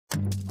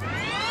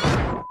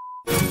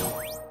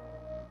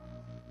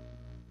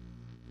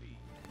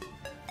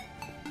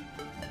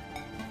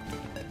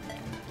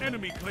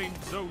Enemy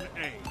claimed Zone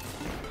A.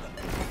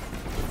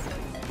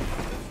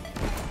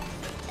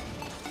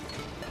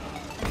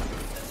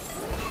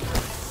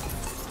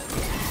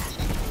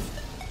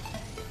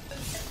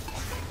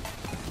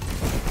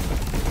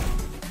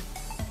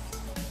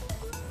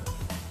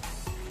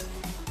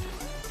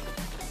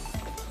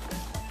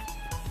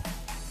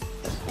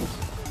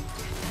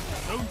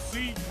 Zone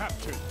C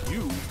captured.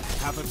 You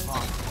have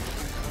advanced.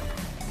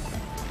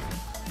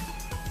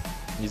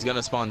 He's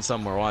gonna spawn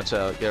somewhere. Watch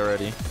out. Get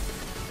ready.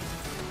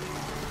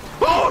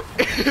 Oh!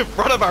 In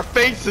front of our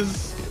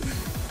faces.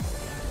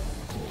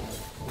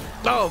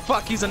 Oh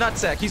fuck! He's a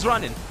nutsack. He's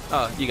running.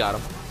 Oh, you got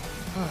him.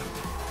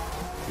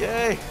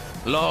 Yay!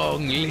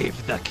 Long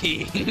live the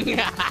king.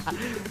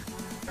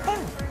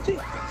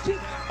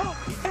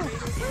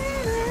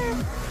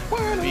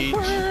 Beach.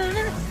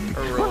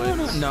 Or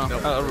ruins. No,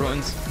 Nope.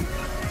 Ruins.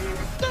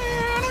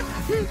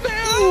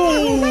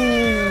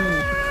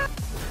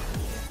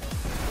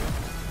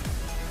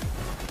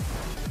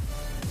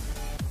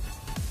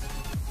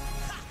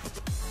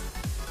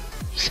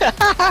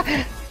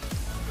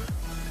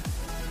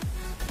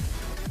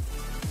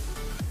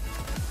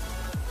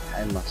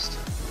 I must.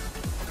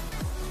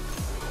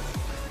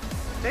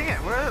 Dang it,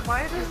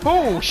 why does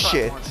Oh that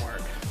shit! one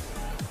work?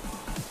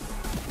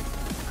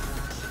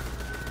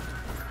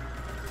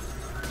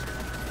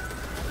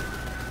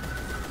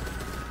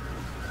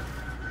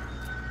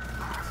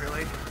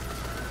 Really?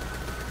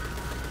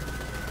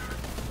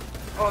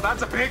 Oh,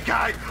 that's a big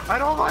guy! I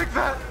don't like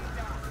that!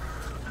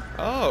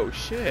 Oh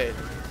shit!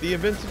 The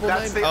invincible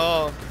That's name. the-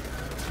 Oh.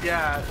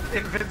 Yeah,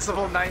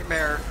 invincible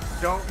nightmare.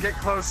 Don't get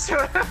close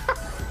to it.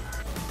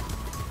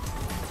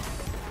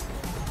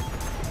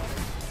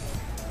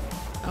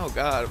 Oh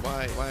god,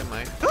 why am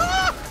I?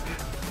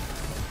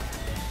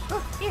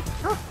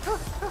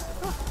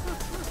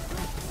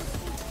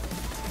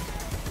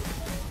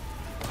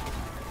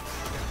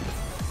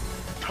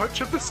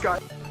 Touch of the sky.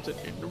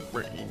 In the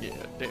rain, yeah,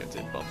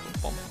 dancing, bump,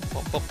 bump,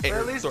 bump, bump, Or air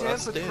at least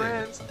dance with thrusting,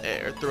 friends.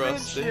 air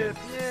thrusting. Friendship,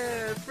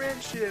 yeah,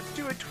 friendship.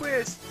 Do a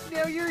twist.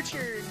 Now your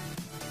turn.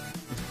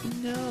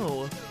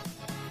 No.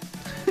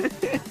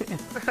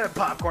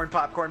 Popcorn,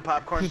 popcorn,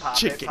 popcorn, pop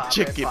Chicken, it, pop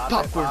chicken, it, pop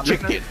popcorn, it, pop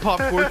chicken, it.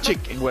 popcorn,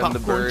 chicken. When the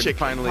popcorn, bird chicken,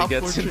 finally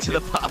popcorn, gets into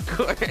the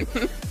popcorn.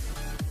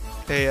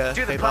 Hey,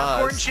 Do the hey,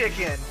 popcorn Boz,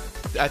 chicken.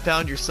 I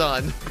found your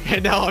son,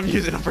 and now I'm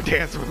using him for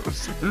dance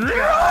moves.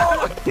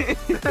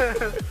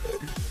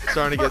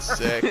 Starting to get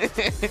sick.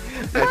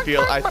 I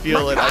feel it. I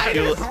feel it.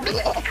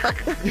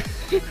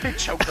 I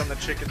choked on the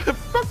chicken.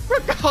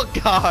 Oh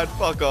God!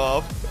 Fuck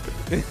off.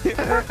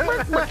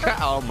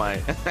 Oh my.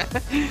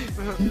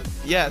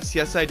 Yes,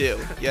 yes I do.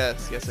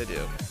 Yes, yes I do.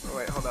 Oh,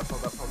 wait, hold up. Before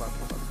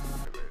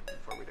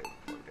we do,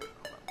 hold on.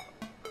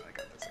 I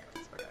got this.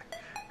 Okay.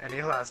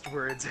 Any last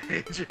words,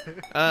 Age?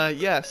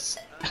 Yes.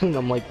 And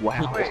I'm like,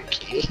 wow, Wait.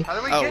 okay. How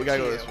do we Oh, get we gotta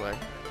to go you? this way.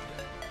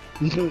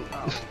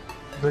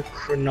 The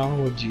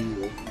chronology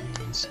of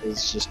things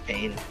is just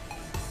pain.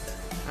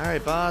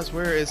 Alright, Boz,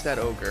 where is that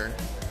ogre?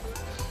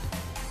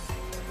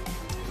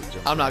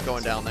 I'm not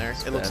going down there.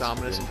 It looks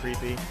ominous and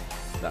creepy.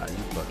 Nah, you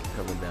fucking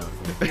coming down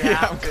here. Yeah, I'm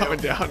have to. coming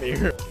down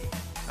here.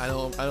 I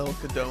don't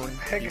condone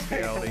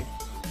bestiality.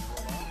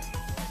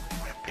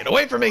 Get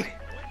away from me!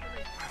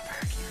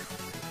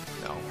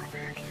 No.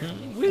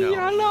 We No.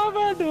 all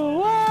over the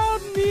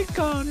world,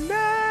 Nikon.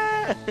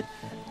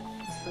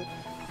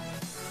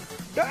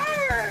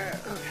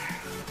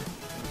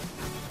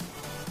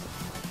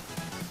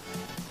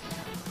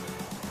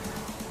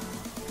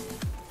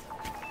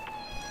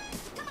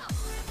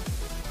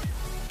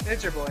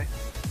 It's your boy.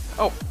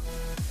 Oh.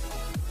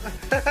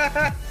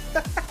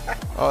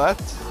 Oh,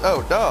 that's...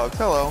 Oh, dogs.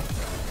 Hello.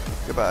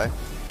 Goodbye.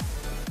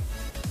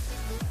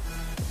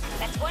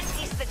 That's one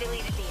piece of the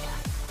deleted data.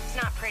 It's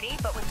not pretty,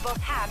 but with both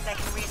halves I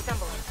can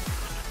reassemble it.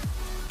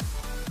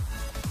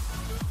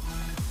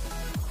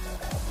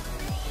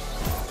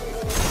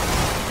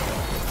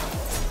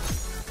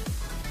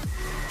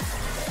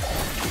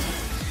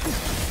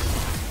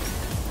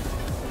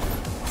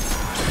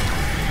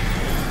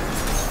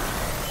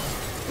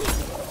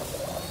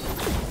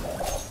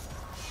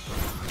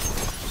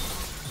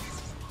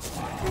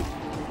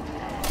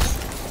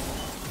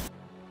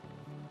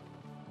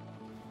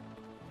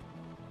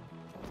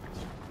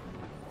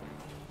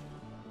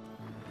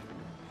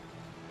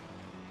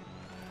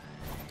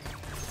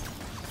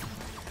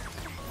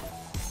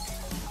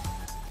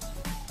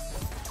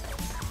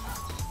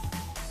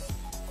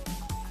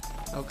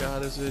 Oh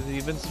god, is it the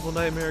invincible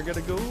nightmare? I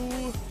gotta go.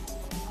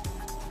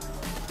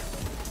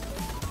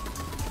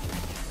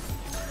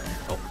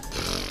 Oh.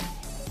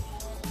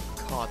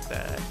 Caught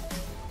that.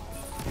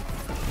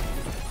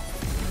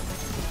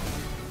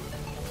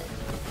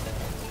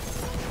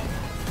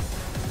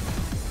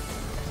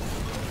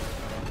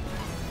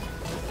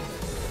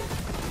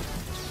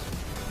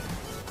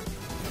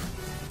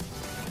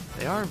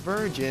 They are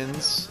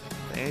virgins.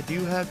 They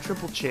do have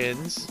triple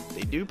chins.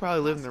 They do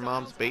probably live in their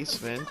mom's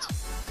basement.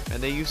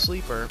 And they use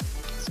sleeper.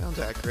 Sounds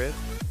accurate.